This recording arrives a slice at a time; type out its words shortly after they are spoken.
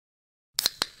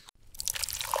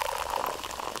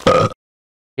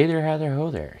Hey there, hi there,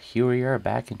 ho there. Here we are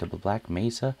back into the Black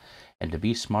Mesa, and to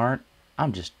be smart,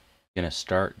 I'm just gonna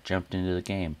start jumping into the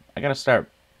game. I gotta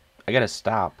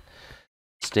stop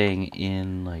staying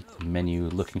in like the menu,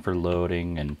 looking for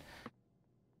loading, and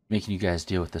making you guys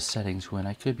deal with the settings when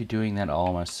I could be doing that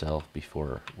all myself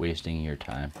before wasting your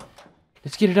time.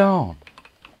 Let's get it on!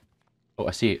 Oh,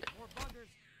 I see it.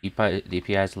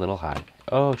 DPI is a little high.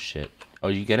 Oh shit. Oh,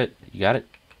 you get it? You got it?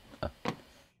 Uh,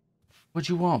 what'd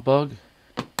you want, bug?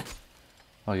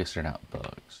 Oh, I guess they're not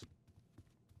bugs.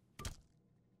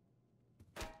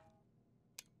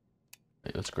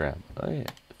 Wait, let's grab. Oh yeah,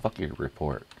 fuck your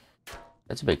report.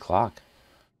 That's a big clock.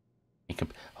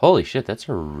 Holy shit, that's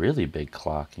a really big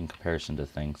clock in comparison to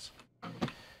things.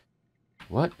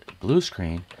 What? Blue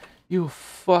screen? You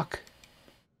fuck.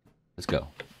 Let's go.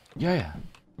 Yeah.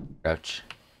 Crouch.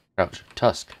 Crouch.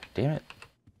 Tusk. Damn it.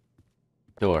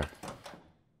 Door.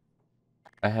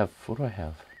 I have. What do I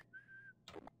have?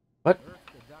 What?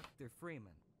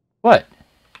 What?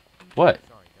 What?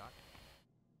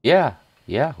 Yeah.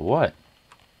 Yeah. What?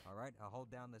 All right, I'll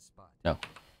hold down this spot. No.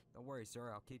 Don't worry,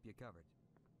 sir. I'll keep you covered.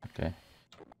 Okay.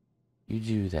 You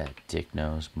do that, dick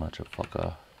nose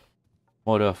motherfucker.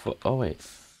 What the fuck? Oh wait.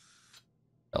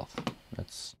 Health.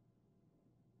 That's.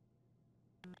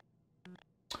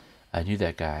 I knew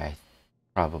that guy.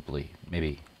 Probably.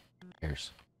 Maybe.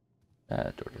 Cares.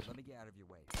 Door doesn't. Let me get out of your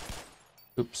way.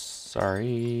 Oops.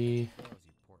 Sorry. Close,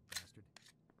 you poor bastard.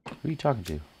 Who are you talking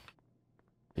to?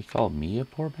 They called me a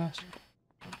poor bastard?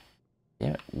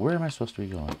 Damn it. Where am I supposed to be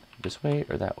going? This way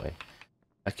or that way?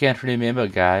 I can't remember,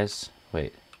 guys.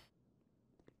 Wait.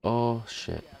 Oh,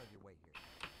 shit.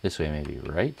 This way, maybe,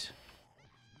 right?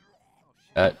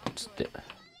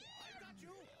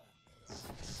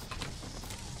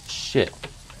 Shit.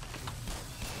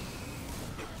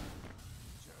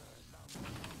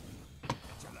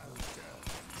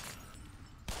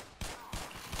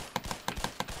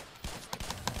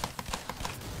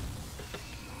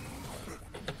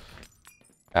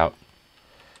 Out.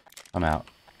 I'm out.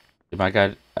 My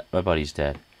guy, my buddy's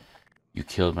dead. You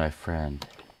killed my friend,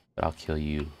 but I'll kill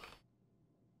you.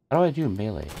 How do I do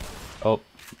melee? Oh,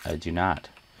 I do not.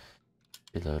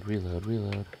 Reload, reload,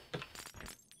 reload.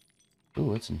 Ooh,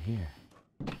 what's in here?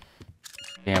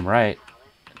 Damn right.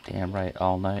 Damn right,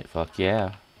 all night. Fuck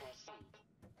yeah.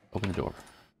 Open the door.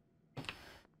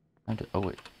 Oh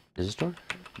wait, is this door?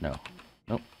 No.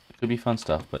 Nope. It could be fun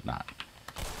stuff, but not.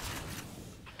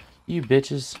 You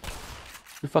bitches.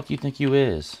 Who the fuck you think you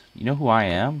is? You know who I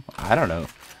am? I don't know.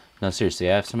 No, seriously,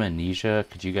 I have some amnesia.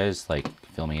 Could you guys, like,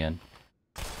 fill me in?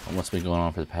 What's been going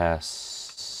on for the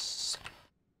past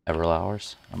several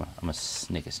hours? I'm a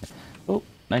snick. Oh,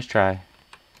 nice try.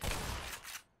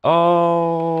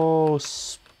 Oh,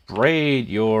 sprayed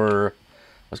your...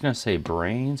 I was gonna say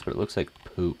brains, but it looks like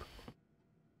poop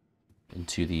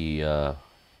into the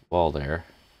wall there.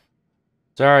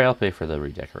 Sorry, I'll pay for the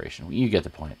redecoration. You get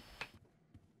the point.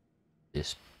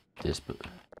 This,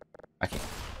 I can't.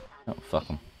 Oh, fuck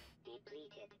them.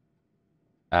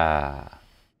 Not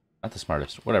the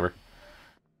smartest. Whatever.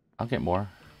 I'll get more.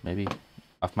 Maybe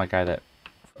off my guy that...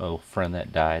 Oh, friend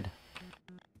that died.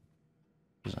 He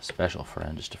was a special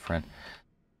friend, just a friend.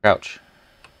 Crouch.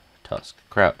 Tusk.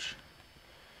 Crouch.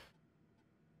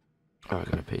 Oh, I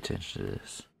gotta pay attention to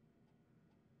this.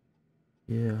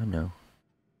 Yeah, I know.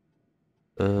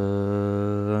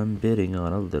 I'm bidding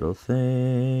on a little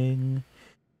thing.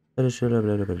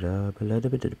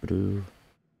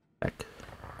 Back.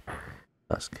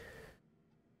 Tusk.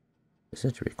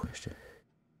 Century question.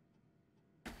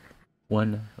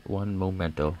 One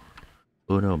momento.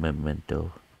 Uno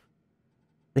memento.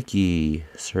 Thank ye,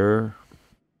 sir.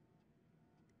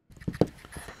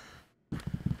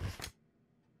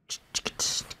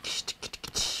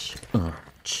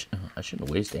 I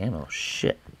shouldn't waste ammo.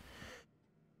 Shit.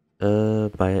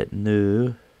 Buy it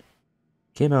new.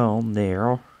 Come on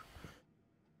there.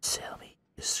 Sell me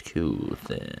this cool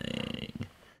thing.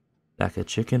 Like a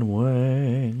chicken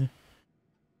wing.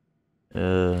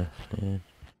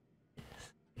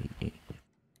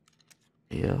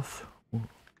 F.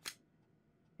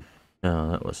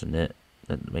 No, that wasn't it.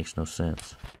 That makes no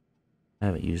sense. I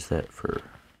haven't used that for...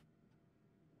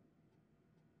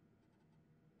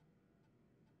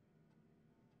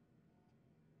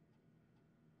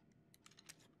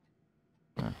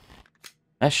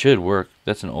 That should work.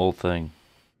 That's an old thing.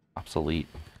 Obsolete.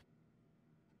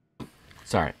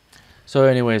 Sorry. So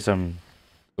anyways, I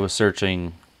was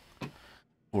searching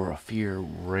for a few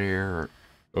rare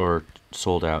or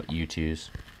sold out U2s.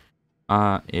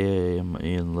 I am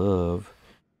in love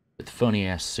with Funny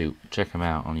Ass Soup. Check him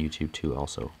out on YouTube too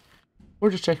also.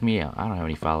 Or just check me out. I don't have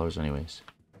any followers anyways.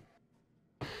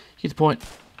 Get the point.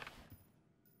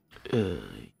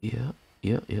 Yeah,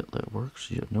 that works.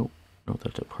 Yeah, nope. No,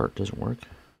 that part doesn't work.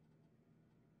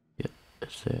 Yeah,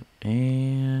 that's that.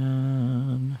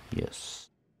 And yes.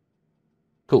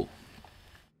 Cool.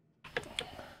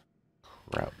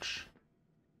 Crouch.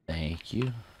 Thank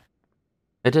you.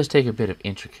 It does take a bit of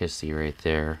intricacy right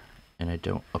there, and I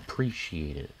don't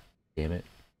appreciate it. Damn it.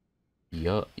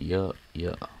 Yeah.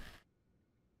 Yeah.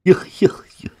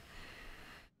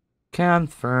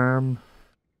 Confirm.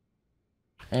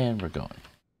 And we're going.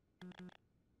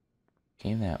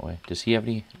 Came that way. Does he have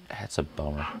any? That's a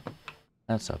bummer.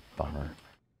 That's a bummer.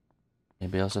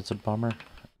 Anybody else that's a bummer?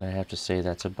 I have to say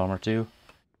that's a bummer too.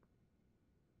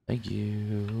 Thank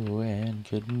you and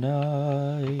good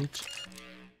night.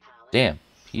 Damn,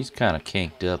 he's kind of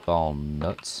kinked up all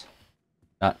nuts.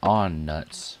 Not on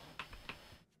nuts,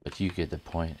 but you get the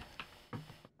point.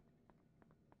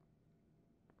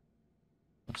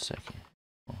 1 second.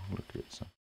 Oh, look at some.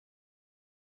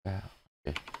 Wow.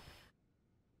 Okay.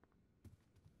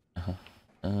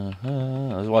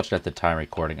 I was watching at the time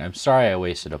recording. I'm sorry I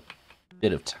wasted a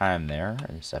bit of time there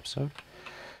in this episode.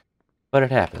 But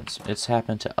it happens. It's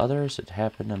happened to others. It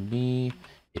happened to me.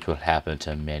 It will happen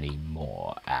to many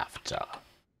more after.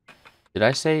 Did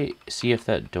I say, see if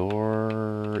that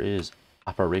door is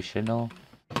operational?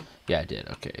 Yeah, I did.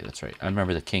 Okay, that's right. I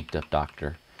remember the kinked up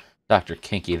doctor. Dr.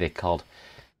 Kinky, they called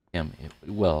him,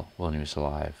 well, when he was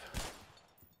alive.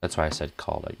 That's why I said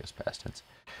called, I guess, past tense.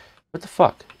 What the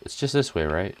fuck? It's just this way,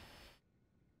 right?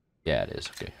 Yeah, it is.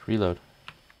 Okay, reload.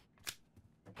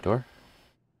 Door.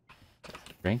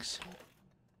 Drinks.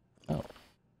 Oh.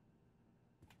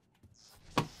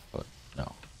 What?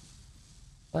 No.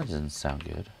 That doesn't sound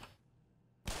good.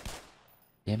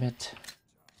 Damn it.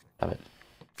 Stop it.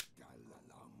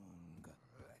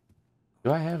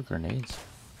 Do I have grenades?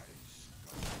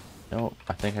 No,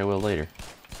 I think I will later.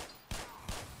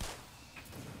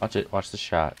 Watch it. Watch the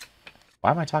shot. Why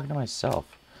am I talking to myself?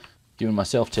 Giving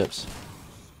myself tips.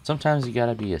 Sometimes you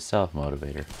gotta be a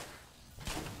self-motivator.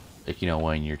 Like, you know,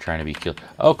 when you're trying to be killed.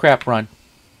 Oh, crap, run.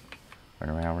 Run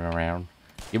around, run around.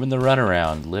 Give him the run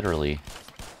around, literally.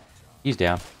 He's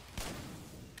down.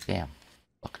 Damn.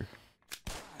 Fucker.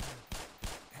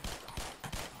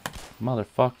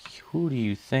 Motherfucker, who do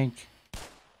you think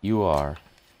you are?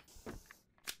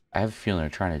 I have a feeling they're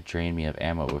trying to drain me of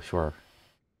ammo before.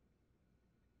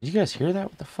 Did you guys hear that?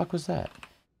 What the fuck was that?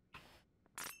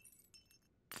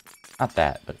 Not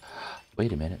that, but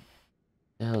wait a minute.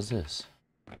 What the hell is this?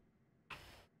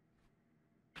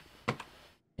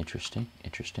 Interesting,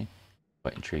 interesting.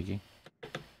 Quite intriguing.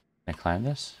 Can I climb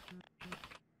this?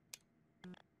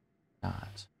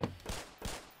 Not.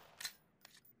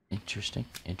 Interesting,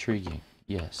 intriguing.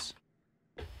 Yes,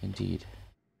 indeed.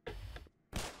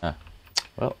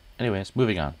 Well, anyways,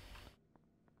 moving on.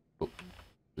 Oh,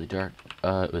 really dark.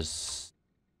 It was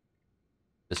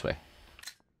this way.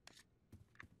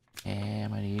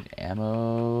 And I need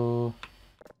ammo.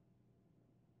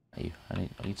 I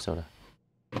need soda.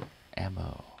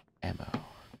 Ammo.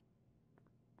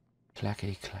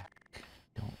 Clackety clack.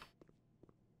 Don't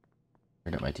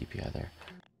turn up my DPI there.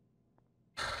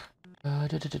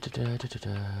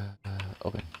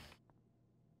 Open.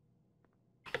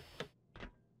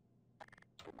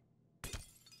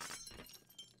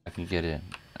 I can get in.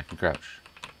 I can crouch.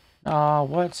 Aw,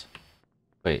 what?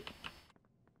 Wait.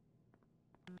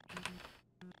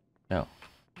 No.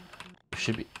 There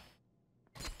should be.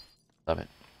 Love it.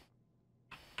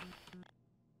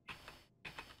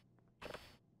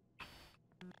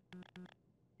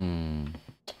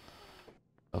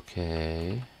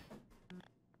 Okay.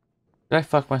 Did I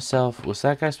fuck myself? Was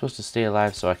that guy supposed to stay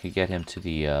alive so I could get him to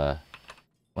the,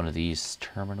 one of these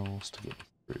terminals to get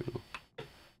through?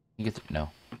 You get the, no.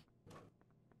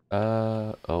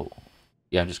 Oh.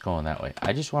 Yeah, I'm just going that way.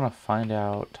 I just want to find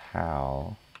out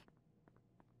how.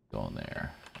 Going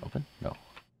there. Open? No.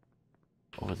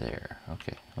 Over there.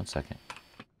 Okay, 1 second.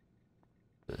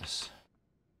 This.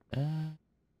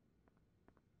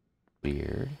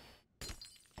 Weird.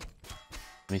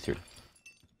 Let me through.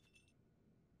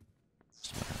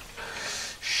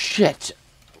 Shit!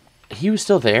 He was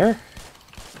still there?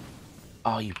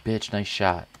 Oh, you bitch. Nice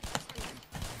shot.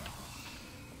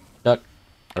 Duck.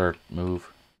 Or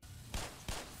move.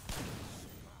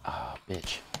 Oh,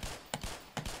 bitch.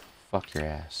 Fuck your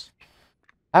ass.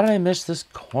 How did I miss this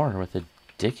corner with a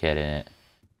dickhead in it?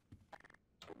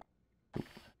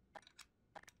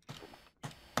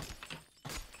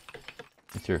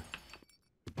 Get through.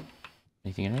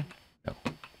 Anything in here? No.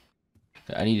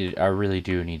 I really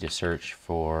do need to search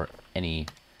for any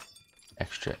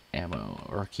extra ammo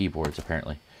or keyboards,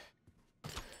 apparently.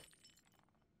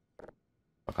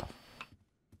 Fuck off.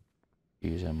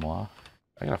 Use moi.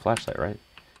 I got a flashlight, right?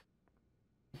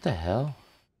 What the hell?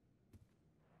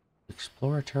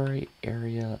 Exploratory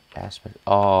area aspect.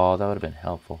 Oh, that would have been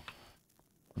helpful.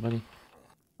 Somebody?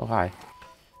 Oh, hi.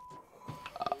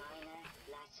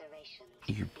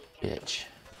 You bitch.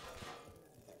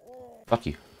 Fuck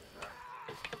you.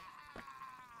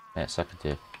 Yeah, suck a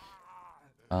dick.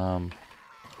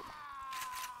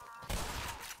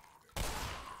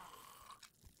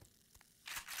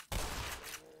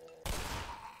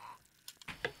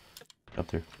 Jump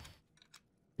through.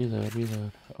 Reload,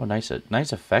 reload. Oh, nice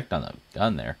effect on the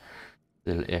gun there.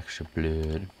 Little extra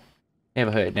blood.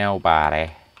 Never hurt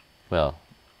nobody. Well,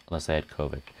 unless I had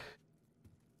COVID.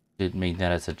 Didn't mean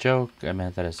that as a joke. I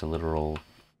meant that as a literal.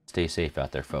 Stay safe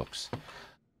out there, folks.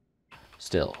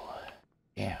 Still,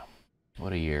 damn,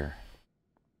 what a year.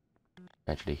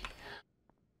 Tragedy.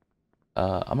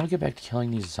 I'm gonna get back to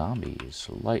killing these zombies.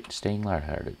 Staying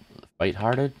lighthearted.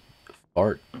 Fight-hearted?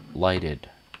 Fart-lighted.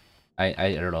 I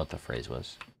don't know what the phrase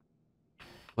was.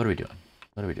 What are we doing?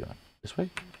 What are we doing? This way?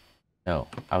 No,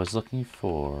 I was looking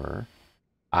for...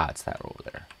 Ah, it's that over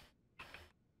there.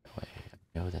 That way.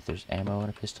 I know that there's ammo and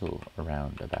a pistol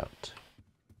around about.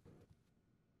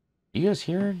 You guys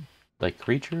hearing, like,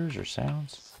 creatures or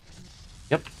sounds?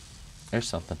 Yep, there's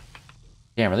something.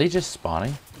 Damn, are they just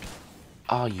spawning?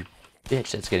 Oh, you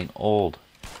bitch, that's getting old.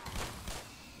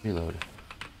 Reload.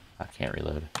 I can't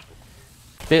reload.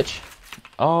 Bitch!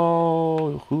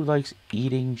 Oh, who likes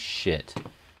eating shit?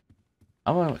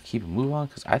 I'm gonna keep moving on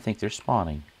because I think they're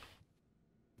spawning.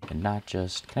 And not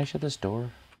just... Can I shut this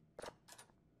door?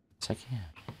 Yes, I can.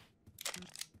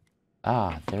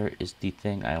 Ah, there is the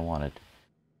thing I wanted.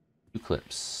 2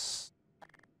 clips.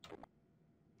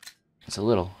 It's a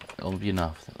little. It'll be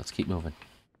enough. Let's keep moving.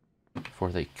 Before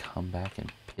they come back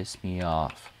and piss me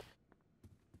off.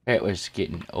 It was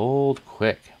getting old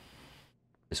quick.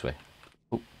 This way.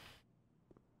 Oh.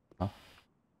 Huh?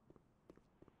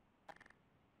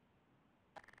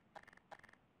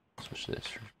 Switch to this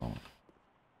for a moment.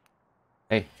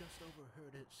 Hey. Just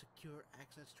overheard a secure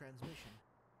access transmission.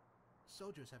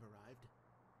 Soldiers have arrived.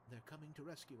 They're coming to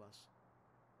rescue us.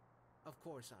 Of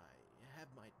course, I have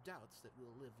my doubts that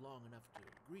we'll live long enough to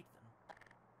greet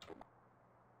them.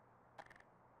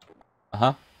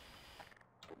 Uh-huh.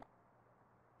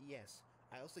 Yes,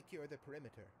 I'll secure the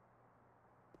perimeter.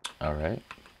 Alright.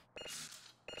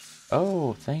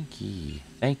 Oh, thank ye.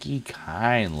 Thank ye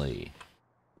kindly.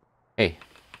 Hey.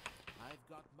 I've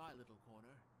got my little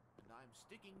corner, and I'm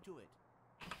sticking to it.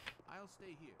 I'll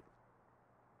stay here.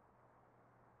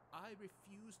 I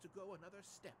refuse to go another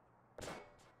step.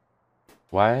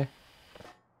 Why?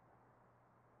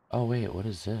 Oh, wait, what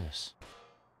is this?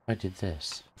 I did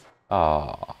this.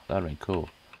 Oh, that would have been cool.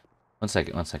 One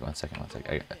second. I got one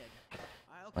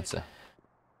sec.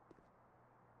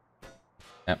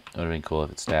 Yep, it would have been cool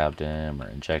if it stabbed him or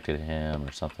injected him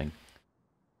or something.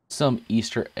 Some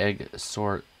Easter egg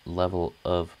sort level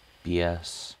of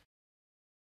BS.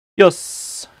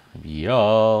 Yes!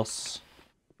 Yes!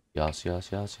 Yes.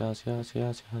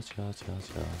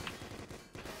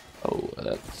 Oh,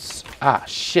 that's... Ah,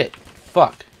 shit!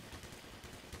 Fuck!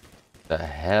 The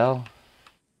hell?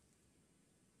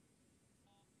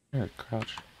 Here,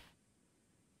 crouch.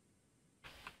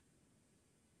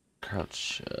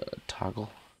 Crouch,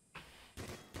 toggle.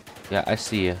 Yeah, I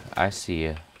see you. I see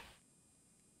you.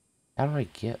 How do I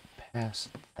get past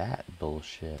that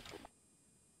bullshit?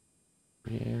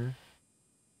 Where?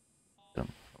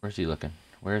 Where's he looking?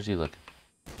 Where's he looking?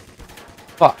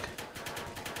 Fuck!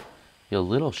 You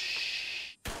little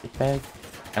shitbag.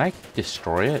 Can I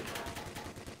destroy it?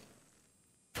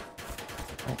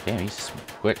 Oh, damn, he's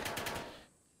quick.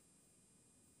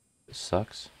 This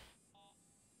sucks.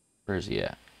 Where is he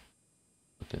at?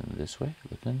 Looking this way?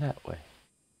 Looking that way.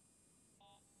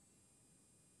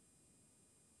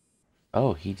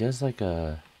 Oh, he does like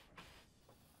a...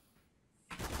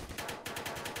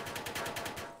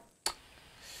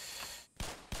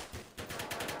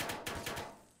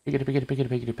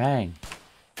 Piggity bang.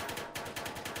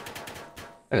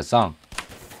 Like a song.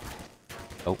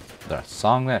 Oh, the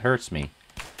song that hurts me.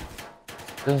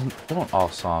 Don't all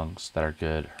songs that are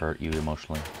good hurt you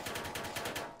emotionally.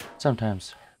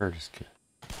 Sometimes hurt is good.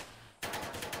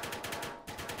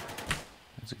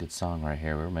 That's a good song right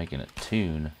here. We're making a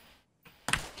tune.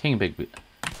 King Big Boot.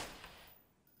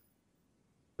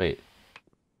 Wait.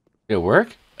 Did it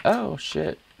work? Oh,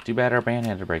 shit. Too bad our band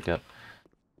had to break up.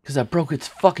 Because I broke its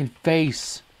fucking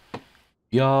face.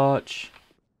 Yatch.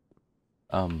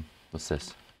 What's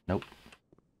this? Nope.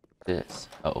 This.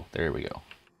 Oh, there we go.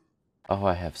 Oh,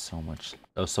 I have so much.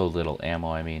 Oh, so little ammo,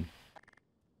 I mean.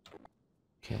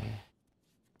 Okay.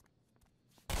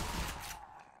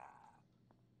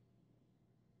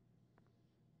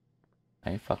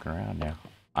 I ain't fucking around now.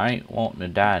 I ain't wanting to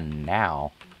die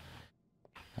now.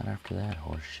 Not after that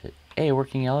horse shit. Hey,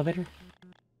 working elevator?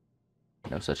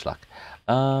 No such luck.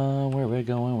 Where we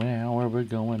going now? Where we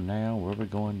going now? Where we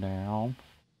going now?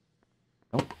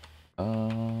 Nope.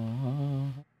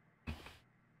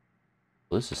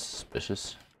 This is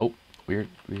suspicious. Oh, weird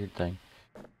thing.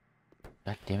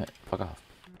 God damn it. Fuck off.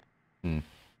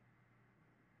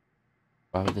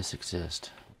 Why would this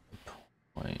exist?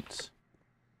 Points.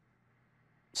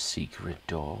 Secret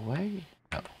doorway?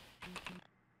 No.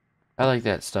 I like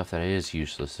that stuff that is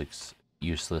useless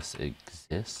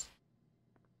exists.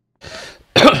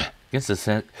 Gets the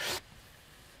sense.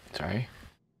 Sorry.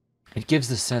 It gives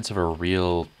the sense of a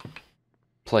real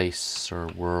place or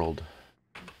world.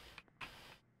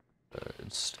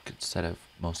 Instead of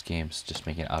most games just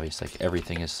making it obvious like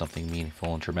everything is something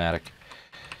meaningful and dramatic.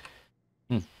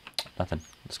 Nothing.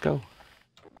 Let's go.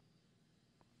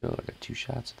 I got 2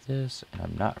 shots of this, and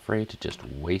I'm not afraid to just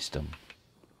waste them.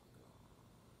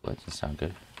 Well, that doesn't sound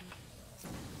good.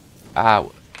 Ah,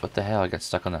 what the hell? I got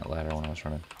stuck on that ladder when I was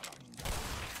running.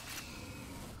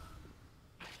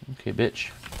 Okay, bitch.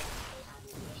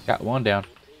 Got one down.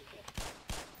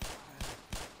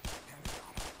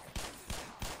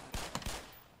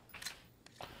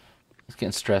 It's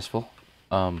getting stressful.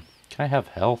 Can I have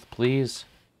health, please?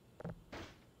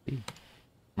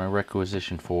 My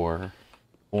requisition for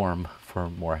form for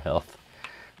more health.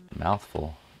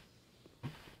 Mouthful.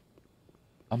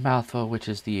 A mouthful, which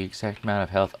is the exact amount of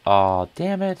health. Aw,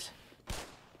 damn it.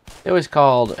 It was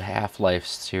called Half-Life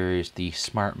series, the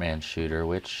Smart Man shooter,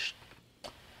 which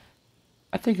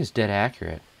I think is dead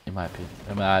accurate, in my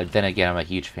opinion. Then again, I'm a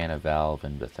huge fan of Valve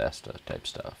and Bethesda type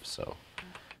stuff, so.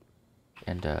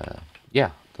 And,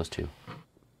 yeah, those two.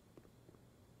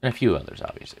 And a few others,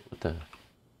 obviously. What the...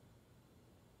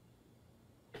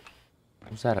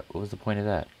 What was that? What was the point of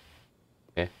that?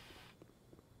 Okay.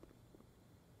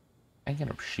 I'm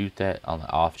gonna shoot that on the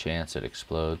off chance it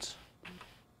explodes.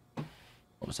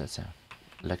 What was that sound?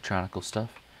 Electronical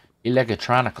stuff?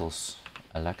 Electronicals.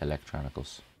 I like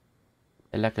electronicals.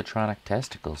 Electronic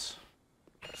testicles.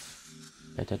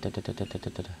 Da, da, da, da, da, da, da, da,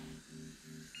 da.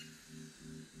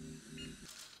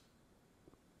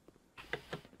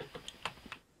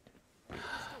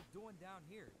 Doing down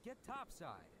here. Get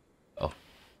topside. Oh,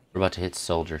 we're about to hit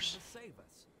soldiers. Save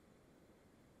us.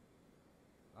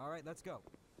 All right, let's go.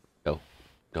 Go,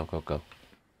 go, go, go.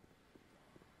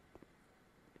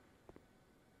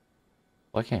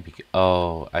 Well, I can't be.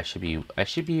 Oh, I should be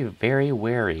very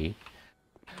wary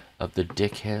of the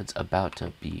dickheads about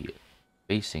to be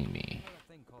facing me.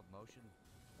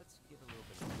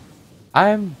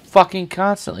 I'm fucking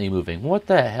constantly moving. What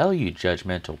the hell, you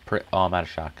judgmental prick? Oh, I'm out of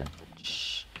shotgun.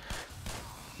 Shh.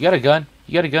 You got a gun?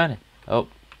 You got a gun? Oh,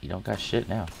 you don't got shit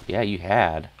now. Yeah, you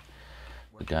had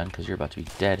a gun because you're about to be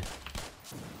dead.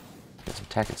 Get some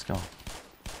tactics going.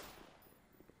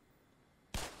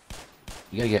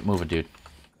 You gotta get moving, dude.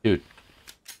 Dude.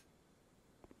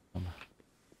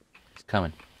 He's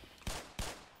coming.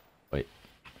 Wait.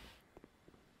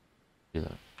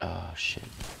 Reload. Oh, shit.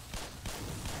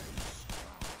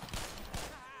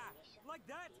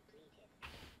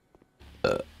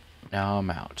 Now I'm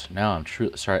out. Now I'm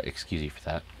truly sorry. Excuse you for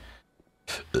that.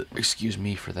 Excuse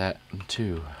me for that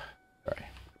too. Sorry.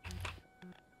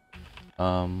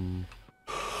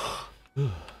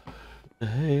 The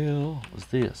hell was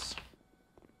this?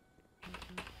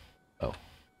 Oh. You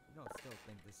don't still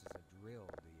think this is a drill,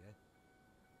 do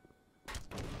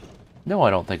you? No, I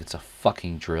don't think it's a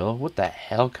fucking drill. What the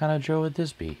hell kind of drill would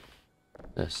this be?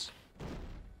 This.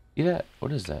 See that?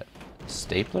 What is that?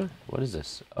 Stapler? What is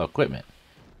this? Oh, equipment.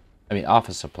 I mean,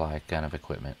 office supply kind of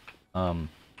equipment.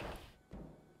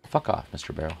 Fuck off,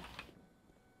 Mr. Barrel.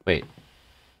 Wait.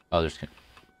 Oh, there's...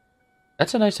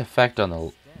 That's a nice effect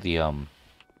on the a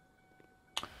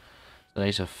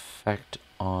nice effect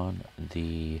on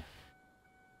the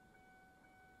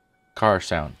car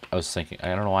sound. I was thinking,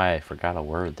 I don't know why I forgot a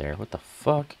word there. What the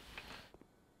fuck?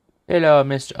 Hello,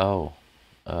 Mr. Oh.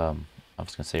 I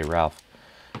was gonna say Ralph.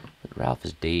 But Ralph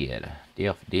is dead.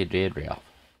 Dead, Ralph.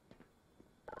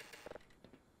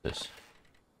 This.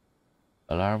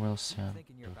 Alarm will sound. I'm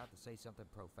thinking you're about to say something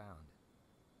profound.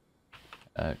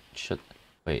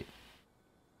 Wait.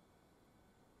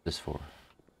 This for?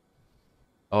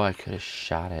 Oh, I could have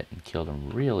shot it and killed him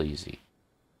real easy.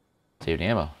 Saved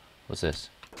ammo. What's this?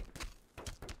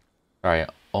 Sorry, I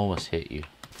almost hit you.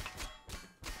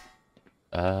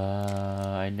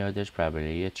 I know there's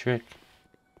probably a trick.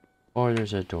 Or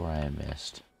there's a door I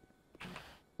missed.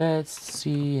 Let's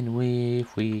see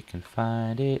if we can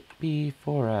find it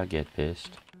before I get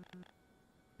pissed.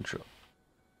 Control.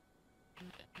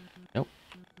 Nope.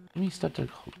 Give me stuff to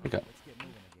pick up. Let's get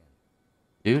moving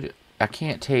again. Dude, I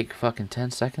can't take fucking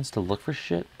 10 seconds to look for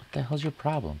shit? What the hell's your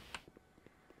problem?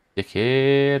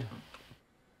 Dickhead.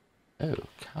 Oh,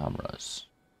 cameras.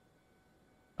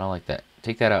 I don't like that.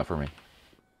 Take that out for me.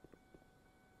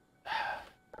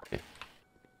 Okay.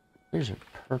 There's a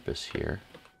purpose here.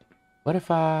 What if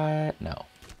I... No.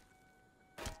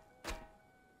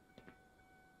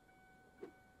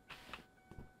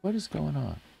 What is going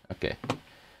on? Okay.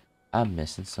 I'm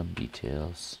missing some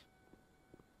details.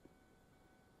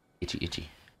 Itchy, itchy.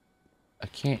 I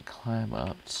can't climb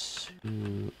up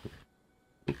to...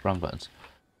 Oop, wrong buttons.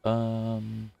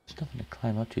 There's nothing to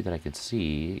climb up to that I could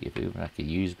see. If even I could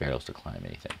use barrels to climb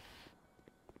anything.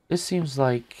 This seems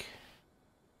like...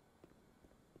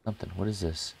 something. What is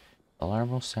this?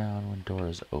 Alarm will sound when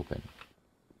doors open.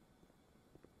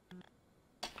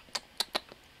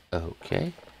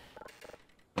 Okay.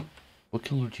 What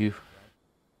can you do?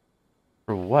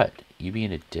 For what? You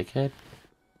being a dickhead?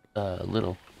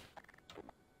 Little.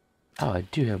 Oh, I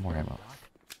do have more ammo.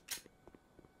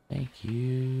 Thank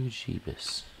you,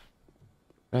 Jeebus.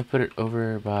 Can I put it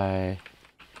over by...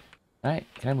 Alright,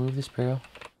 can I move this barrel?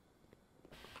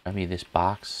 I mean, this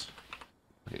box.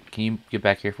 Okay, can you get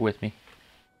back here with me?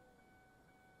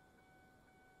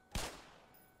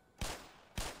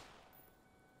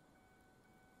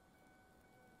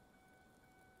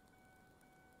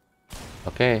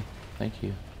 Okay, thank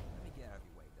you. Let me get out of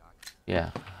your way, Doc.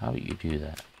 Yeah, how about you do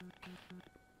that?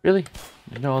 Really?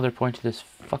 There's no other point to this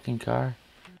fucking car?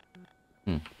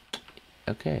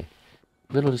 Okay.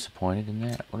 A little disappointed in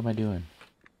that. What am I doing?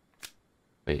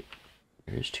 Wait.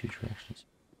 There's two directions.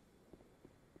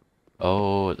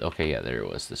 Oh, okay, yeah, there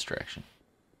was this direction.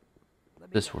 Let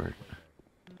me This get out of word. your way.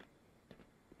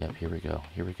 Yep, here we go.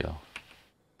 Here we go.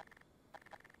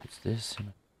 It's this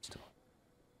and still.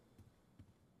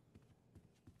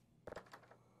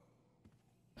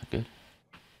 Not good.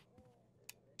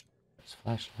 That's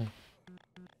flashlight.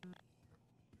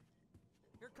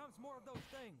 Here comes more of those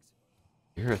things.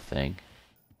 You're a thing.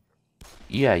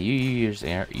 Yeah, you use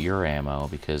your ammo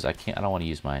because I can't. I don't want to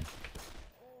use mine.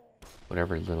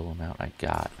 Whatever little amount I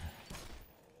got.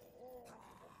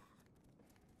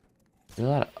 There's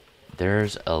a lot.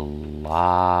 There's a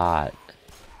lot.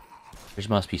 There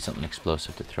must be something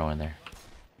explosive to throw in there.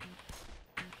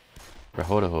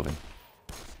 Verhoevenhoven.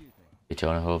 Excuse me.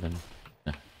 Daytonahoven.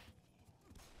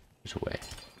 There's a way.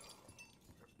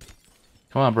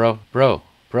 Come on, bro.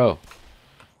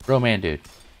 Bro, man, dude.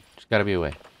 There's gotta be a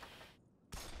way.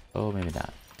 Oh, maybe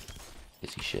not.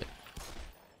 Busy shit.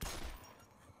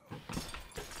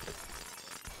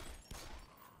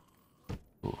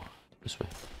 Ooh, this way.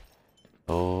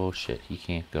 Oh, shit. He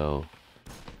can't go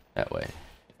that way.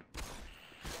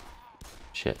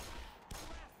 Shit.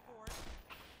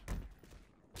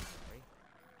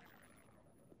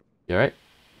 You alright?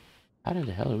 How did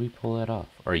the hell did we pull that off?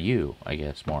 Or you, I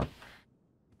guess, more.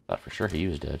 Thought for sure he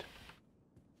was dead.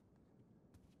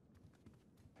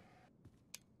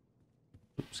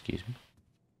 Oops, excuse me.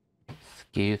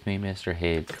 Excuse me, Mr.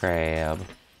 Headcrab.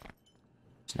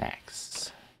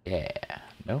 Snacks. Yeah.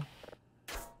 No?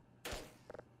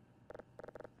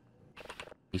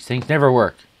 These things never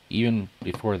work. Even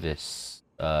before this,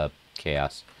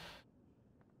 chaos.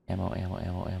 Ammo.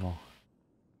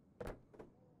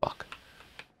 Fuck.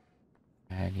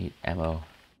 I need ammo.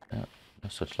 No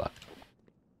switch lock.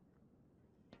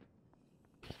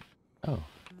 Oh,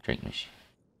 drink machine.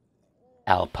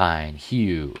 Alpine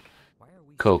Hue. Why are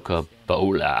we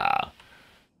Coca-Cola.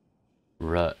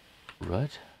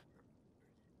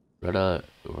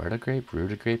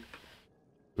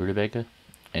 Rutabaga.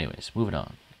 Anyways, moving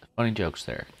on. Funny jokes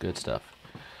there. Good stuff.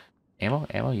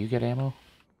 Ammo, you get ammo?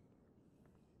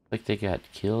 Like they got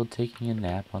killed taking a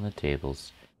nap on the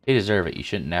tables. They deserve it. You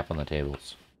shouldn't nap on the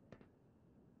tables.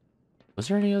 Was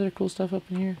there any other cool stuff up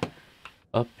in here?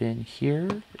 Up in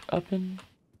here?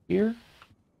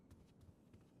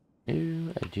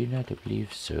 No, I do not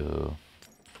believe so.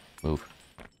 Move.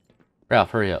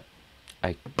 Ralph, hurry up.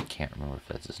 I can't remember if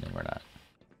that's his name or not.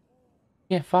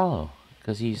 Can't follow,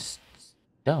 because he's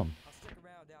dumb. I'll stick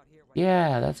around out here while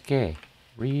Yeah, that's gay.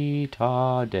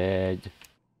 Retarded.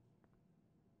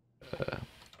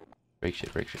 Break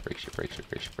shit.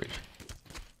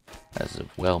 That's a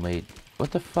well-made...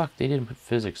 What the fuck? They didn't put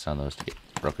physics on those to get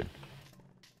broken.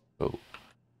 Oh.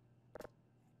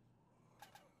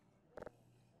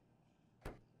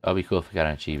 That'll be cool if we got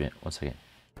an achievement. One second.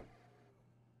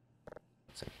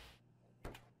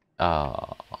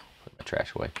 Oh, put my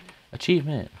trash away.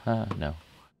 Achievement. No.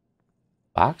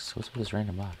 Box? What's with this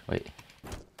random box? Wait.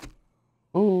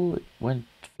 Oh, it went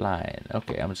flying.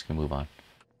 Okay, I'm just gonna move on.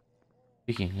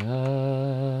 Speaking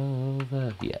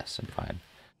of, yes, I'm fine.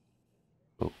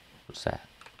 Oh, what's that?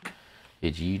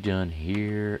 Did you done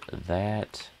hear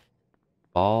that?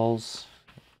 Balls?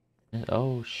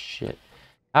 Oh shit!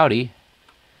 Howdy.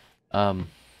 I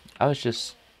was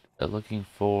just looking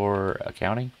for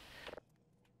accounting.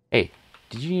 Hey,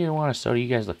 did you want a soda? You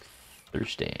guys look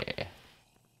thirsty.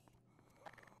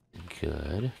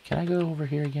 Good. Can I go over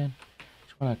here again?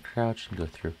 Just want to crouch and go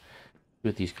through. See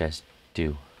what these guys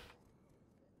do.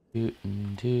 Do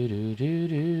do do do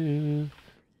do.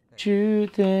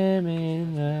 Shoot them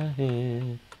in the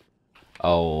head.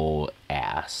 Oh,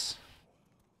 ass.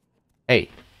 Hey,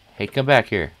 hey, come back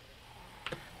here.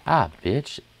 Ah,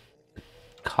 bitch.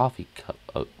 Coffee cup.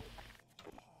 Oh.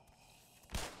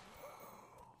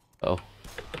 Oh.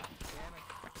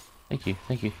 Thank you,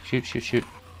 thank you. Shoot, shoot, shoot.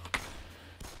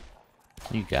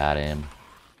 You got him.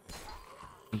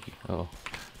 Thank you. Oh.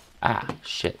 Ah,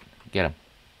 shit. Get him.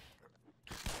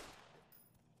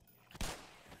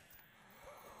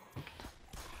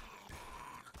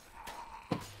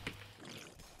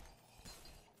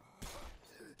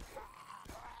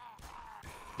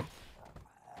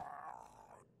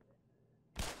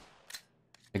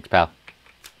 Thanks, pal.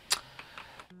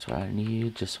 So I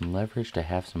need just some leverage to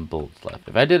have some bullets left.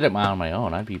 If I did it on my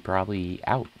own, I'd be probably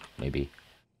out, maybe.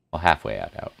 Well, halfway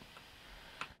out.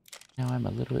 Now I'm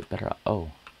a little bit better off.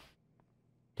 Oh.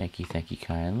 Thank you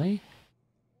kindly.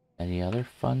 Any other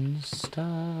fun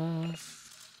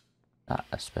stuff? Not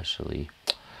especially.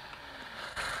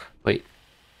 Wait.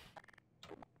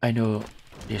 I know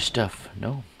your stuff.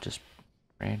 No, just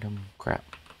random crap.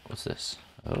 What's this?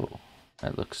 Oh,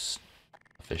 that looks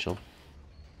official.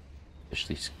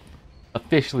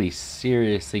 Officially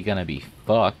seriously gonna be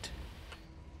fucked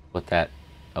with that.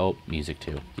 Oh, music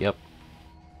too. Yep.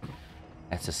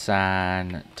 That's a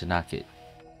sign to not get,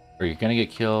 or you're gonna get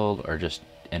killed or just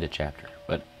end a chapter.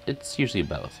 But it's usually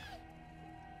both.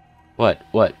 What?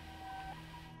 What?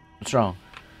 What's wrong?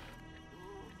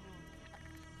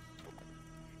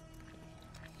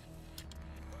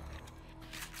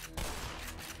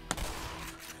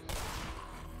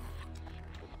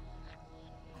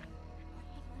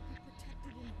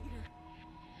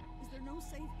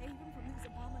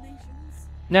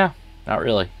 No, not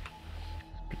really.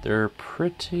 They're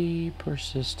pretty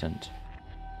persistent,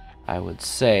 I would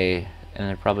say, and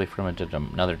they're probably from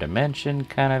another dimension,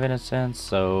 kind of in a sense.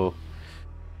 So,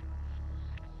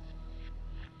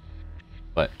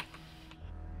 what?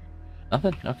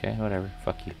 Nothing? Okay, whatever.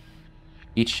 Fuck you.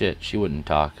 Eat shit. She wouldn't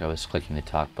talk. I was clicking the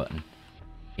talk button.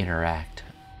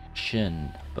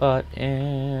 Interaction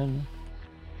button.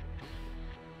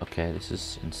 Okay, this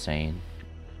is insane.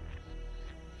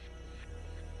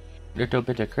 Little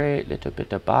bit of crate, little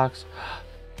bit of box.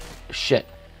 Shit.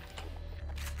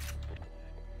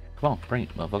 Come on, bring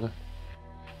it, motherfucker.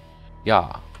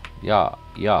 Yeah, yeah,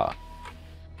 yeah.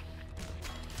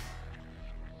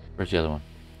 Where's the other one?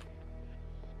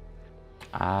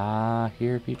 Ah,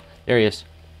 here, people. There he is.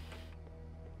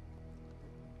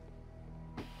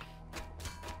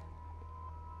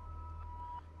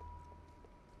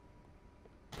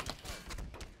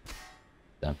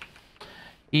 Done.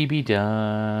 He be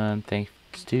done thanks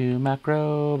to my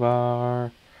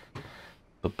crowbar.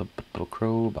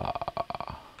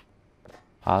 Crowbar.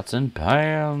 Pots and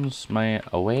pans, my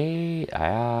away.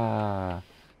 Ah,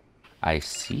 I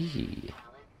see.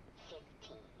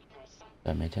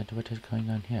 What is going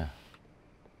on here?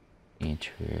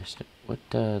 Interesting. What?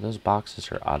 Those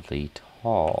boxes are oddly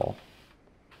tall.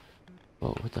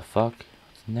 Whoa! What the fuck?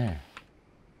 What's in there?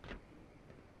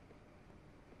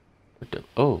 What the?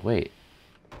 Oh wait.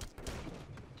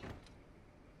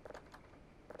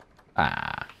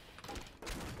 Ah.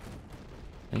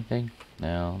 Anything?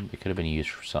 No, it could have been used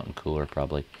for something cooler,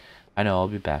 probably. I know, I'll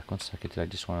be back. 1 second. I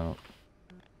just want to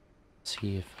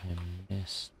see if I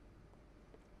missed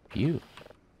you.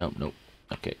 Nope, nope.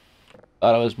 Okay.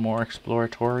 Thought it was more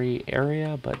exploratory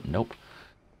area, but nope.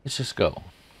 Let's just go.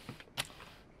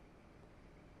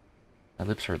 My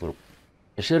lips are a little...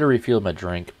 I should have refilled my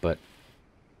drink, but...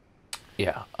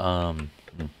 Yeah,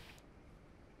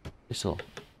 Just a little...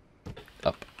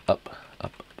 Up, up,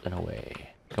 up, and away.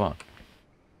 Come on.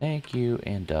 Thank you,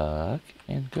 and duck,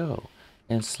 and go,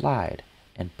 and slide,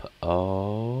 and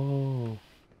oh,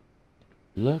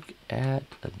 look at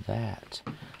that.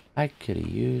 I could have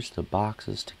used the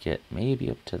boxes to get maybe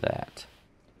up to that.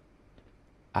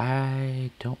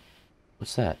 I don't,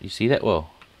 what's that? You see that? Whoa.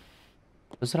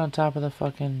 Was it on top of the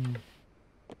fucking,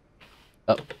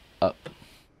 up, up.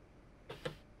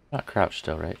 Not crouched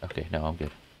still, right? Okay, no, I'm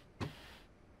good.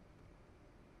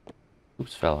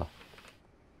 Oops, fell off.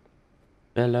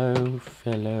 Fellow.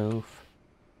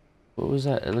 What was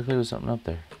that? It looked like there was something up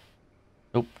there.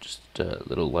 Nope, just a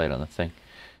little light on the thing.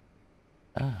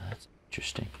 Ah, that's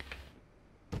interesting.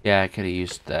 Yeah, I could have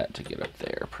used that to get up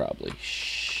there, probably.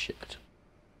 Shit.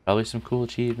 Probably some cool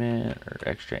achievement, or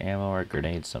extra ammo, or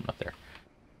grenades, something up there.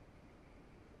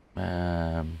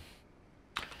 I'm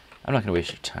not gonna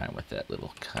waste your time with that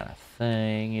little kind of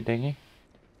thingy dingy.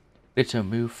 It's a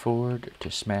move forward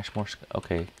to smash more.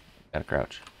 Okay, gotta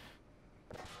crouch.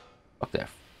 Fuck that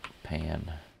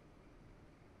pan.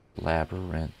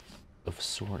 Labyrinth of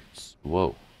sorts.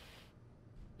 Whoa.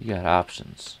 You got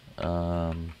options.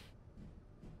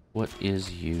 What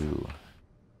is you?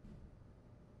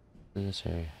 What is this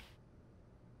area?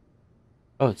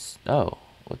 Oh, it's. Oh,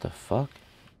 what the fuck?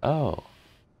 Oh.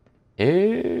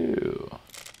 Ew.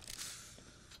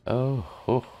 Oh,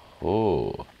 ho,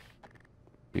 ho.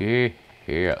 Yeah,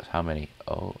 yeah. How many?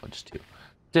 Oh, just 2.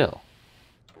 Still.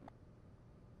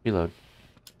 Reload.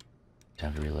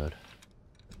 Time to reload.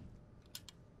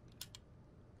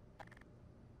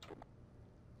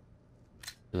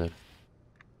 Reload.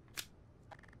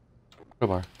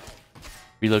 Crowbar.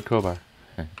 Reload crowbar.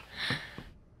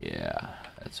 Yeah,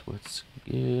 that's what's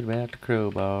good about the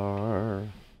crowbar.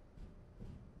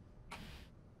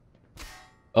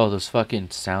 Oh, those fucking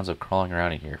sounds of crawling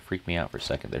around in here freak me out for a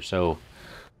second. They're so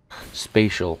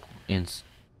spatial in,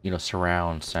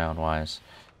 surround sound wise.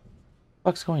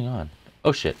 What's going on?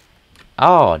 Oh shit.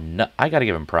 Oh no, I gotta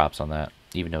give him props on that.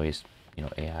 Even though he's,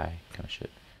 AI kind of shit.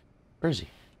 Where is he?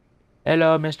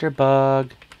 Hello, Mr.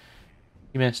 Bug.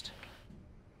 You missed.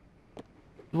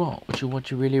 You want what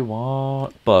you really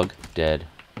want. Bug dead.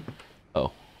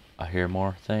 Oh, I hear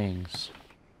more things.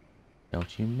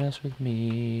 Don't you mess with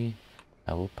me.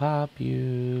 I will pop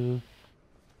you,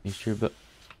 Mr. Bug.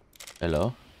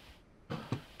 Hello.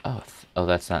 Oh,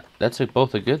 that's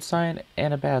both a good sign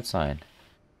and a bad sign.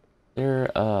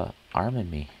 They're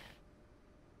arming me.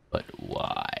 But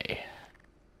why?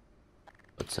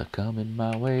 What's a coming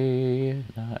my way?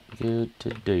 Not good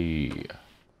today.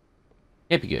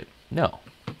 Can't be good. No,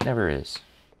 never is.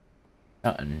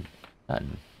 Not in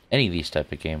any of these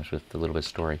type of games with a little bit of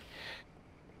story.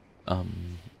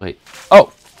 Wait.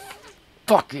 Oh!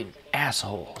 Fucking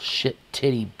asshole. Shit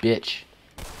titty bitch.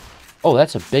 Oh,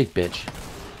 that's a big bitch.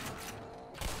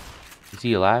 Is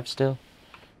he alive still?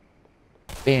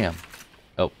 Bam.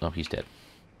 Oh, no, he's dead.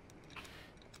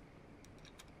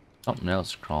 Something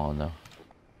else crawling, though.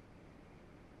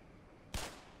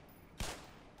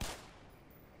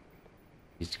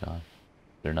 He's gone.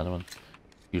 Is there another one?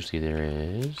 Usually there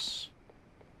is.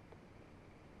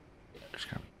 Yeah, there's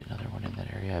gonna be another one in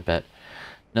that area, I bet.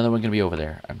 Another one gonna be over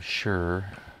there, I'm sure.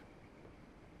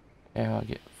 Yeah, I'll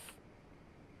get...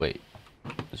 Wait.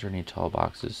 Is there any tall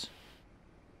boxes?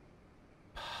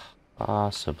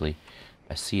 Possibly.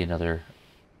 I see another...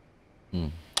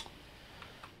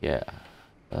 Yeah.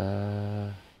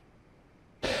 I'm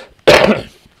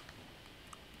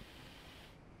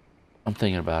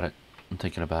thinking about it.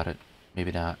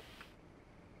 Maybe not.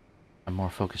 I'm more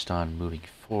focused on moving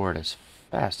forward as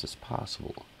fast as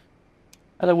possible.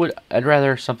 I'd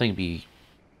rather something be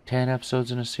 10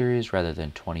 episodes in a series rather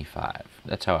than 25.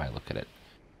 That's how I look at it.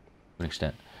 To an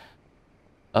extent.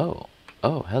 Oh.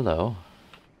 Oh, hello.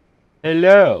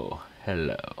 Hello.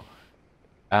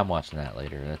 I'm watching that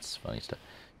later. That's funny stuff.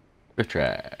 Rift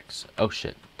tracks. Oh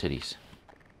shit. Titties.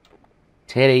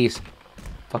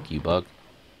 Fuck you, bug.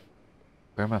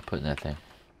 Where am I putting that thing?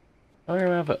 Where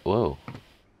am I Whoa.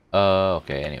 Oh,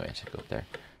 okay. Anyways, I go up there.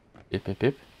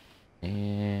 Bip.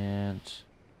 And...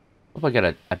 Oh, I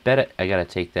bet I gotta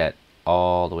take that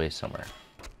all the way somewhere.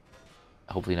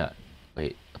 Hopefully not.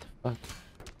 Wait, what the fuck?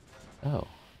 Oh,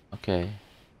 okay.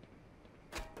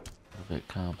 A little bit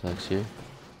complex here.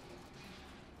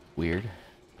 Weird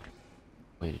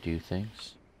way to do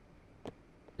things.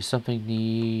 Does something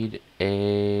need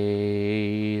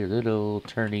a little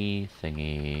turny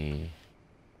thingy?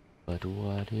 But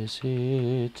what is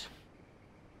it?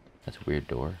 That's a weird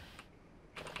door.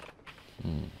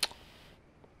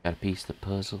 Gotta piece the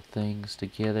puzzle things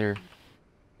together.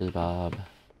 Bob.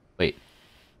 Wait.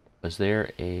 Was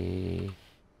there a...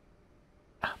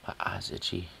 Ah, my eye's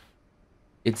itchy.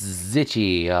 It's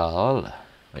zitchy, y'all.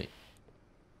 Wait.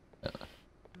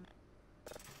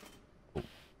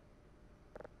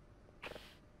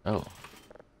 Oh.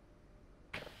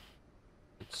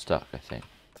 It's stuck, I think.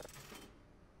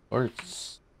 Or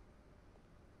it's...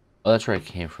 Oh, that's where it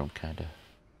came from, kinda.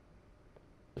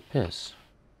 The piss.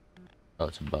 Oh,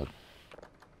 it's a bug.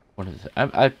 One of the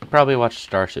I probably watched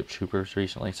Starship Troopers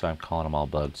recently, so I'm calling them all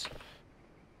bugs.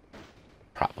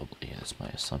 Probably, that's my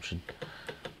assumption.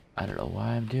 I don't know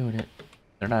why I'm doing it.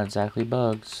 They're not exactly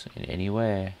bugs in any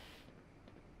way.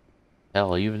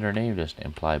 Hell, even their name just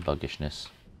imply buggishness.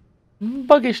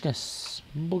 Buggishness.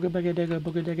 Booga bugga digga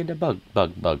booga digga da bug.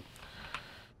 Bug. Bug.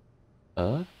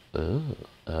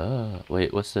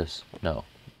 Wait, what's this? No.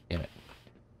 Damn it.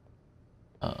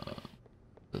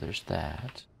 So there's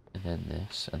that. And then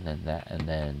this. And then that. And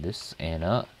then this. And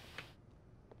up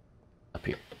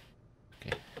here.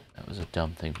 Okay. That was a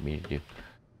dumb thing for me to do.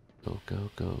 Go, go,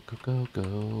 go, go, go,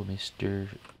 go, Mr.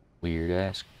 Weird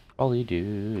ass Ollie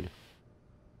dude.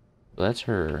 So that's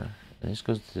her. And this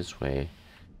goes this way.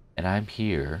 And I'm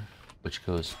here, which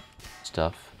goes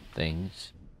stuff,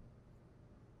 things.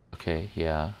 Okay,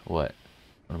 yeah, what?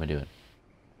 What am I doing?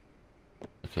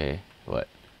 Okay, what?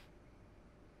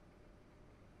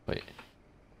 Wait.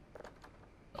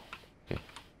 Oh, okay.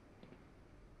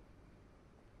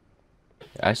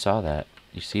 I saw that.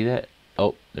 You see that?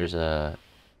 Oh, there's a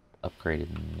upgrade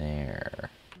in there.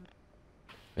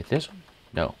 Wait, this one?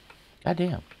 No.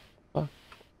 Goddamn. Fuck.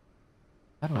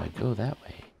 How do I go that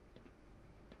way?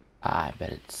 I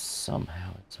bet it's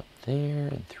somehow it's up there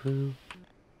and through.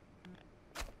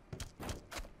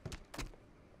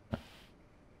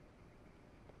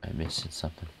 I'm missing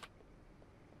something.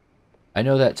 I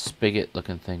know that spigot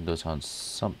looking thing goes on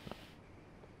something.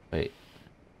 Wait.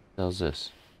 What the hell's this?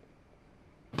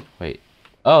 Wait.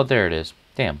 Oh, there it is.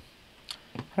 Damn.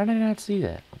 How did I not see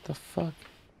that? What the fuck?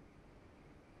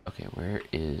 Okay, where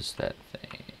is that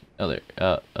thing? Oh, there.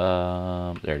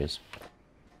 There it is.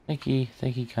 Thank you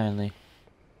kindly.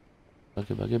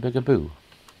 Bugga bugga bugga boo.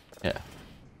 Yeah.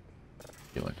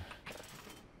 Doing.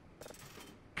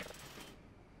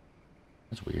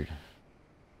 That's weird.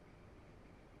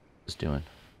 What's doing?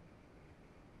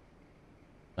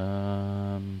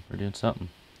 We're doing something.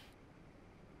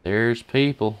 There's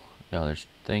people. No, there's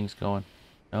things going.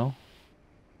 No?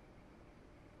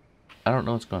 I don't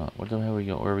know what's going on. What the hell are we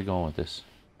going? Where are we going with this?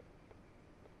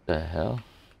 The hell?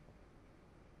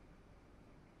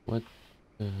 What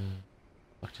the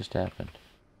fuck just happened?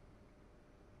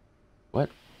 What?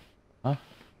 Huh?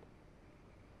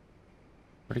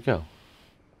 Where'd it go?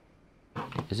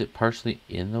 Is it partially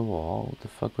in the wall? What the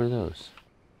fuck were those?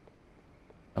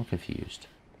 I'm confused.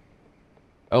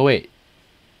 Oh, wait.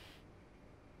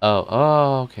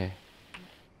 Oh, okay.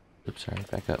 Oops, sorry,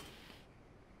 back up.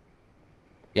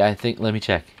 Yeah, I think, let me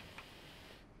check.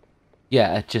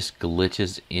 Yeah, it just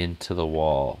glitches into the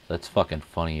wall. That's fucking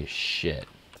funny as shit.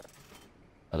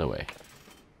 Other way.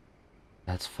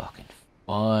 That's fucking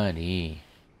funny.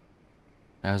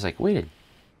 I was like, wait a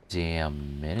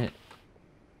damn minute.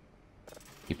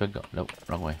 Keep it going. Nope,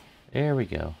 wrong way. There we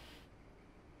go.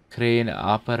 Crane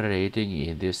operating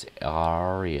in this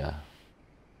area.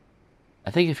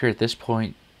 I think if you're at this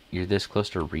point, you're this close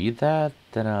to read that,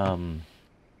 then,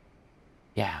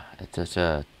 yeah, it's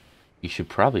you should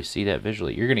probably see that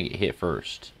visually. You're gonna get hit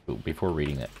first before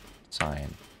reading that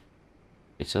sign.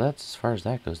 Okay, so that's as far as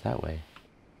that goes that way.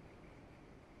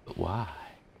 But why?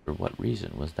 For what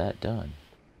reason was that done?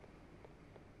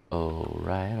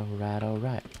 Alright, alright,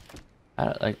 alright. I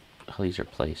don't like how these are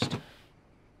placed.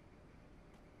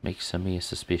 Makes me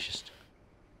suspicious.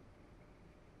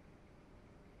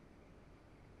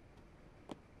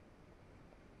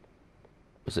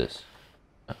 What's this?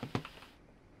 Oh.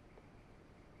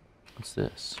 What's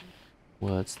this?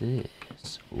 What's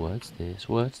this? What's this?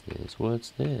 What's this? What's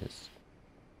this?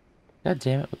 God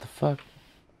damn it, what the fuck?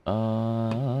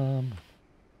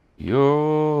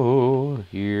 You're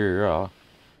here.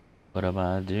 What am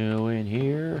I doing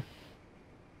here?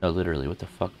 No, literally, what the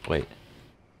fuck? Wait.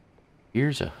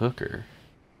 Here's a hooker.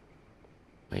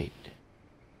 Wait.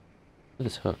 Look at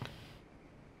this hook.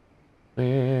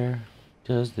 Where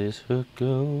does this hook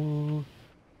go?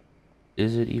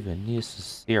 Is it even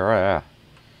necessary?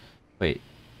 Wait,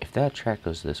 if that track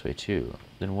goes this way too,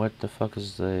 then what the fuck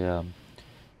is the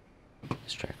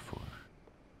this track for?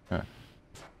 Huh.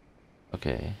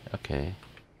 Okay, okay.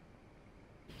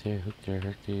 There, hook there,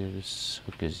 hook there. This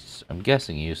hook is, I'm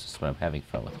guessing, useless when I'm having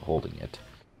fun with holding it.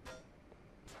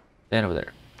 Then over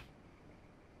there.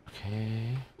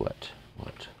 Okay, what?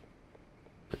 What?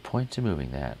 The point to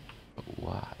moving that.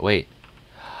 Why? Wait.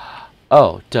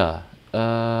 Oh, duh.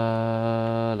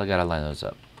 I gotta line those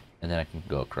up. And then I can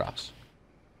go across.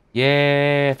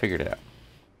 Yeah, I figured it out.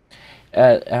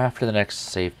 After the next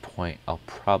save point, I'll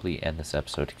probably end this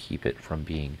episode to keep it from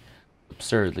being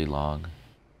absurdly long.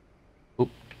 Oop,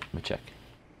 let me check.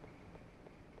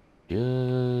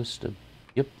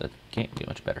 Yep, that can't be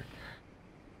much better.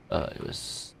 It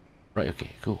was... Right,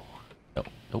 okay, cool. Nope,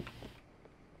 nope.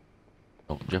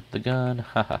 Don't jump the gun,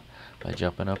 haha, by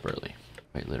jumping up early.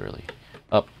 Wait, literally.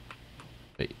 Up.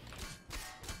 Wait.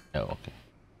 No, okay.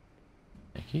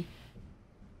 Thank you.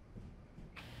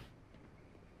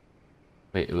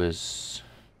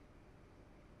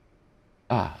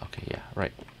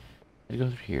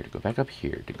 here, to go back up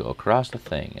here, to go across the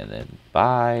thing, and then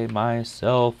buy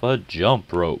myself a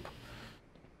jump rope.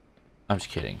 I'm just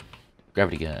kidding.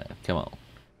 Gravity gun, come on.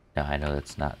 Now I know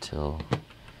that's not till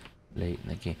late in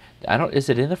the game. Is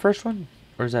it in the first one?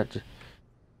 Or is that just...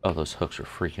 Oh, those hooks are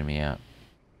freaking me out.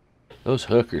 Those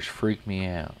hookers freak me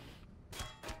out.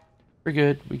 We're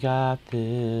good. We got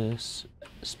this.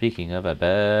 Speaking of, I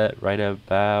bet right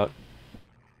about...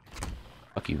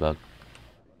 Fuck you, bug.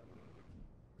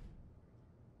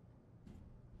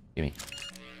 Gimme.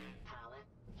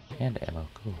 And ammo.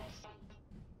 Cool.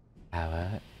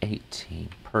 Power 18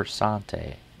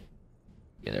 Persante.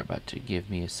 Yeah, they're about to give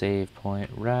me a save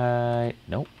point right...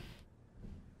 Nope.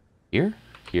 Here?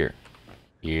 Here.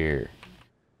 Here.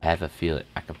 I have a feel it.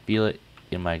 I can feel it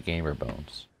in my gamer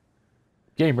bones.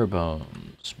 Gamer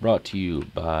Bones, brought to you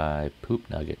by Poop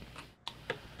Nugget.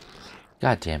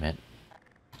 God damn it.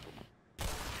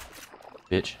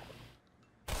 Bitch.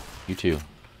 You too.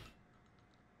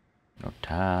 No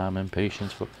time and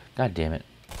patience for... God damn it.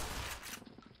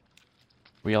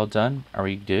 We all done? Are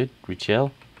we good? We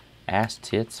chill? Ass,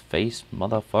 tits, face,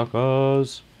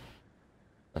 motherfuckers.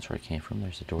 That's where I came from.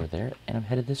 There's a door there. And I'm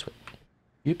headed this way.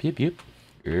 Yup, yup, yup.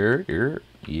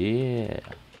 Yeah.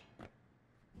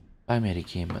 If I made a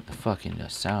game, but the fucking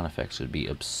sound effects would be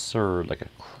absurd, like a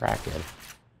crackhead.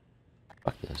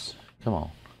 Fuck this. Come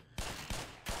on.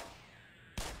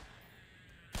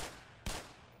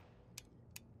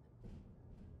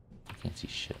 I can't see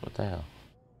shit. What the hell?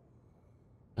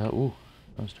 Ooh.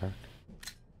 That was dark.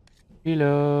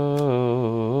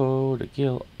 Hello, to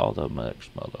kill all the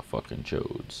motherfucking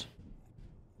chodes.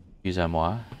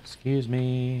 Excuse-moi. Excuse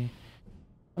me.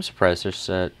 I'm surprised they're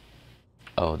set.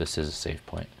 Oh, this is a save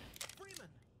point. Freeman!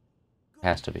 Good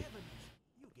Has to be. heavens,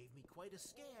 you gave me quite a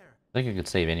scare. I think I could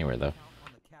save anywhere though. Count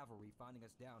on the cavalry finding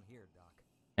us down here, Doc.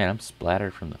 Man, I'm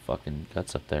splattered from the fucking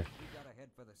guts up there. We gotta head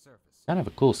for the surface. Kind of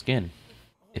a cool skin.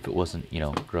 If it wasn't, you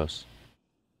know, gross.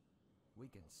 We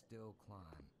can still climb.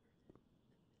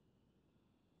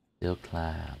 Still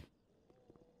climb.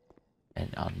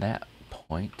 And on that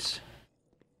point,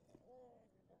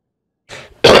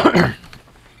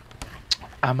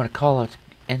 I'm gonna call it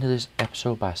end of this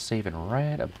episode by saving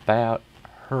right about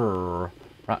her.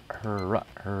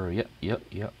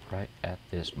 Yep, right at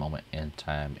this moment in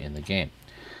time in the game.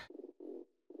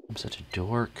 I'm such a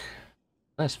dork.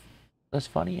 Less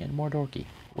funny and more dorky.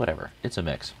 Whatever. It's a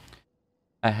mix.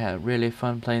 I had really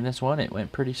fun playing this one. It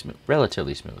went pretty smooth,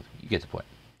 relatively smooth. You get the point.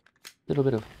 Little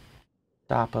bit of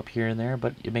stop up here and there,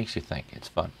 but it makes you think. It's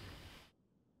fun.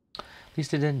 At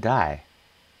least I didn't die.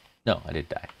 No, I did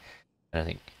die. And I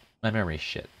think my memory's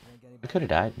shit. I could have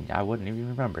died and I wouldn't even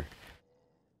remember.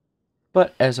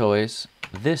 But as always,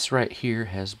 this right here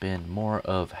has been more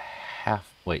of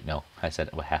wait, no, I said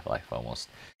Half-Life almost.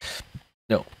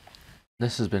 No,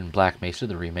 this has been Black Mesa,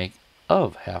 the remake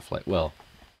of Half-Life. Well,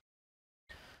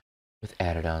 with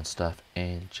added on stuff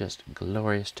and just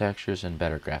glorious textures and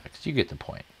better graphics. You get the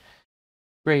point.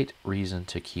 Great reason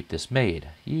to keep this made,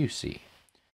 you see.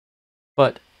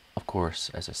 But, of course,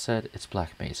 as I said, it's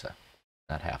Black Mesa,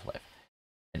 not Half-Life.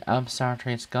 And I'm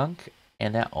Skunk,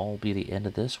 and that'll be the end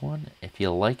of this one. If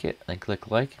you like it, then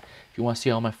click like. If you want to see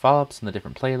all my follow-ups in the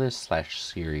different playlists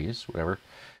 / series, whatever,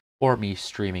 or me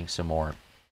streaming some more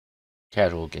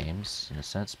casual games, in a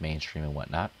sense, mainstream and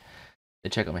whatnot,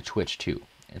 then check out my Twitch too.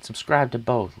 And subscribe to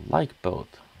both, like both.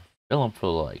 Fill them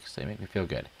full of likes. They make me feel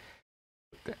good.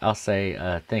 I'll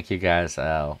say thank you guys.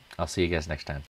 I'll see you guys next time.